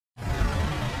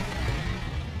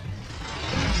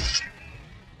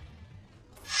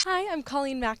Hi, I'm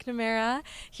Colleen McNamara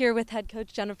here with head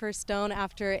coach Jennifer Stone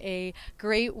after a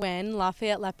great win.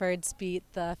 Lafayette Leopards beat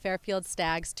the Fairfield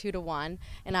Stags 2-1,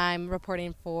 and I'm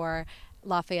reporting for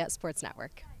Lafayette Sports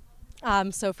Network.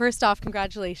 So first off,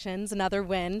 congratulations, another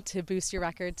win to boost your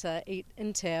record to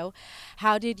 8-2.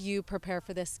 How did you prepare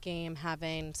for this game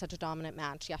having such a dominant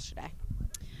match yesterday?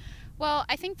 Well,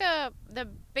 I think the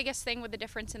biggest thing with the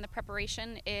difference in the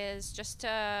preparation is just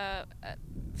to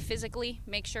physically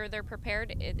make sure they're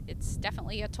prepared. It's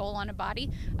definitely a toll on a body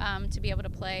to be able to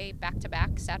play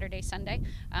back-to-back Saturday, Sunday,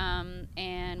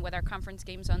 and with our conference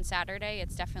games on Saturday,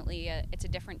 it's definitely it's a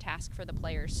different task for the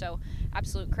players. So,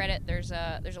 absolute credit. There's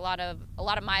a lot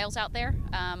of miles out there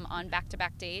on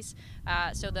back-to-back days.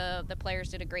 So the players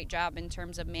did a great job in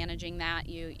terms of managing that.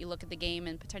 You look at the game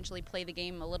and potentially play the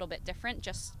game a little bit different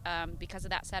just because of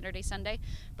that Saturday, Sunday.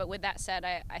 But with that said,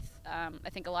 I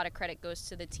think a lot of credit goes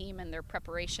to the team and their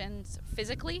preparations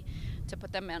physically to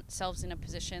put themselves in a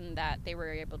position that they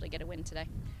were able to get a win today.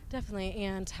 Definitely.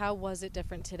 And how was it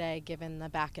different today given the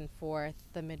back and forth,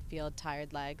 the midfield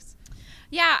tired legs?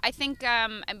 Yeah, I think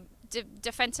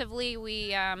defensively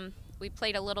we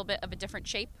played a little bit of a different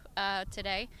shape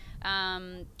today,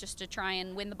 just to try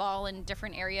and win the ball in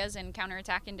different areas and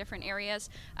counterattack in different areas.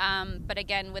 But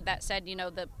again, with that said,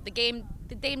 the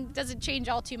game doesn't change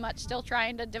all too much. Still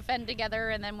trying to defend together,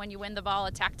 and then when you win the ball,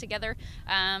 attack together.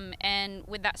 And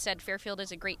with that said, Fairfield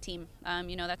is a great team.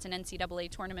 That's an NCAA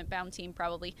tournament-bound team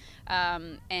probably,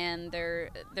 and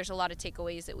there's a lot of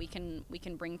takeaways that we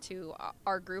can bring to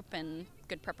our group and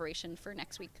good preparation for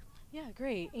next week. Yeah,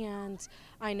 great. And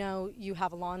I know you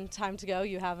have a long time to go.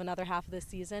 You have another half of the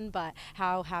season, but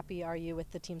how happy are you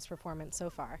with the team's performance so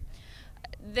far?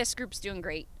 This group's doing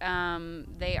great.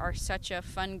 They are such a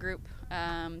fun group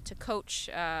to coach.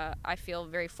 I feel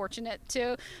very fortunate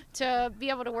to be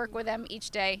able to work with them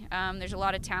each day. There's a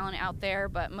lot of talent out there,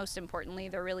 but most importantly,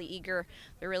 they're really eager,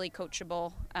 they're really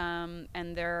coachable,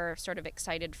 and they're sort of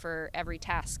excited for every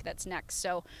task that's next.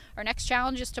 So our next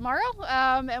challenge is tomorrow,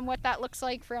 and what that looks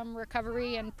like from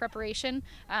recovery and preparation.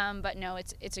 But no,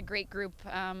 it's a great group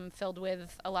filled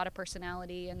with a lot of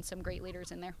personality and some great leaders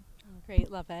in there.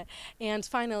 Great, love it. And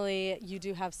finally, you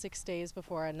do have 6 days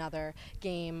before another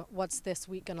game. What's this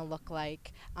week going to look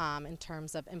like in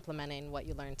terms of implementing what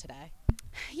you learned today?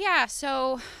 Yeah,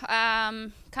 so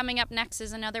coming up next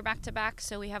is another back-to-back,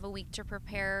 so we have a week to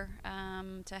prepare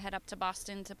to head up to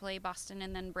Boston to play Boston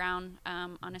and then Brown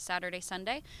on a Saturday,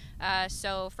 Sunday.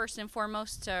 So first and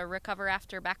foremost, to recover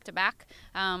after back-to-back,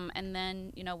 and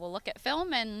then we'll look at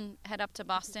film and head up to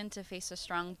Boston to face a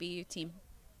strong BU team.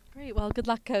 Great. Well, good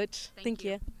luck, Coach. Thank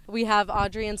you. We have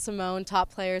Audrey and Simone,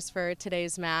 top players for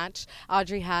today's match.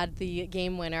 Audrey had the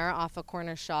game winner off a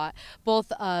corner shot.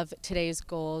 Both of today's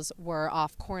goals were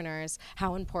off corners.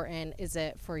 How important is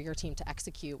it for your team to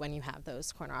execute when you have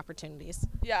those corner opportunities?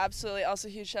 Yeah, absolutely. Also,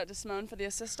 huge shout out to Simone for the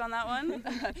assist on that one.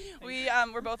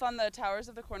 We're both on the towers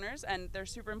of the corners, and they're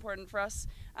super important for us.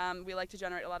 We like to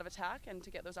generate a lot of attack, and to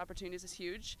get those opportunities is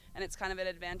huge. And it's kind of an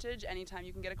advantage anytime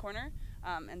you can get a corner.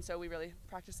 And so we really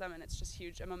practice them, and it's just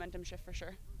huge, a momentum shift for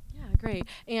sure. Yeah, great.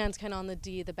 And kind of on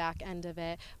the back end of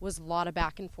it, was a lot of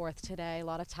back and forth today, a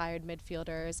lot of tired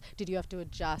midfielders. Did you have to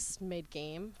adjust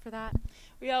mid-game for that?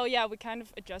 Well, yeah, we kind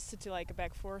of adjusted to like a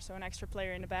back four, so an extra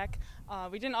player in the back.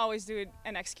 We didn't always do it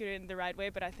and execute it in the right way,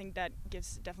 but I think that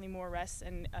gives definitely more rest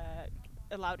and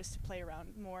allowed us to play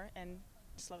around more and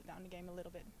slow down the game a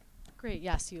little bit. Great.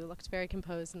 Yes, you looked very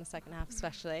composed in the second half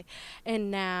especially.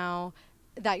 And now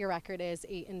that your record is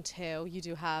 8-2, you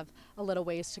do have a little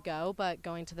ways to go, but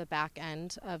going to the back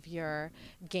end of your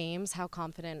games, how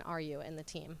confident are you in the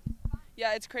team?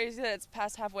 Yeah, it's crazy that it's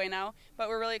past halfway now, but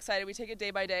we're really excited. We take it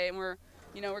day by day, and we're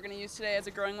going to use today as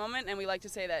a growing moment, and we like to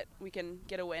say that we can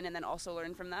get a win and then also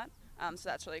learn from that. So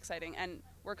that's really exciting, and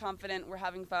we're confident, we're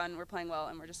having fun, we're playing well,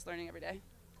 and we're just learning every day.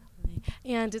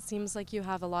 And it seems like you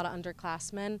have a lot of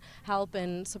underclassmen help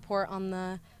and support on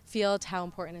the field. How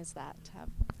important is that to have?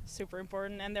 Super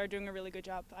important, and they're doing a really good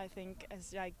job. I think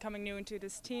as coming new into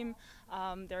this team,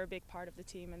 they're a big part of the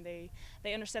team, and they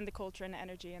understand the culture and the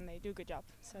energy, and they do a good job.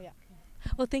 So yeah.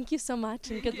 Well, thank you so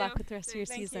much, and good luck with the rest of your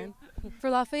season. For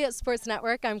Lafayette Sports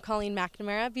Network, I'm Colleen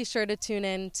McNamara. Be sure to tune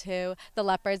in to the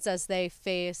Leopards as they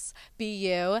face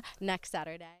BU next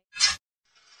Saturday.